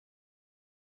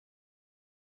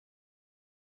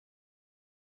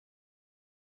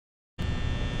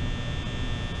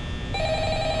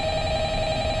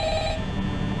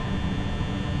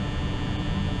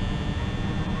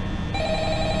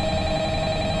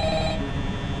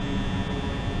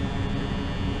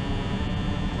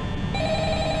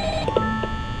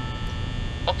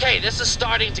this is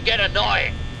starting to get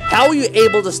annoying. How are you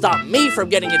able to stop me from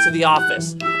getting into the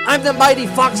office? I'm the mighty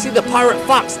Foxy the Pirate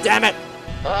Fox, damn it!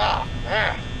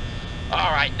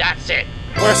 Alright, that's it.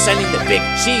 We're sending the big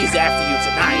cheese after you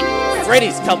tonight.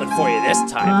 Freddy's coming for you this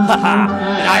time, haha.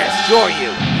 And I assure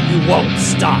you, you won't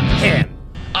stop him.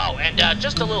 Oh, and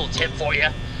just a little tip for you.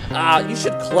 You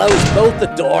should close both the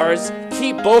doors,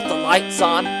 keep both the lights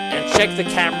on, and check the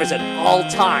cameras at all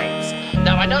times.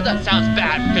 Now, I know that sounds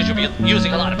bad because you'll be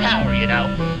using a lot of power, you know,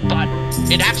 but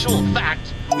in actual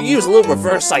fact, we use a little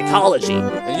reverse psychology,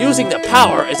 and using the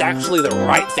power is actually the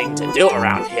right thing to do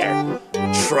around here.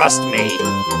 Trust me.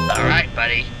 Alright,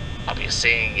 buddy. I'll be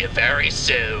seeing you very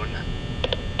soon.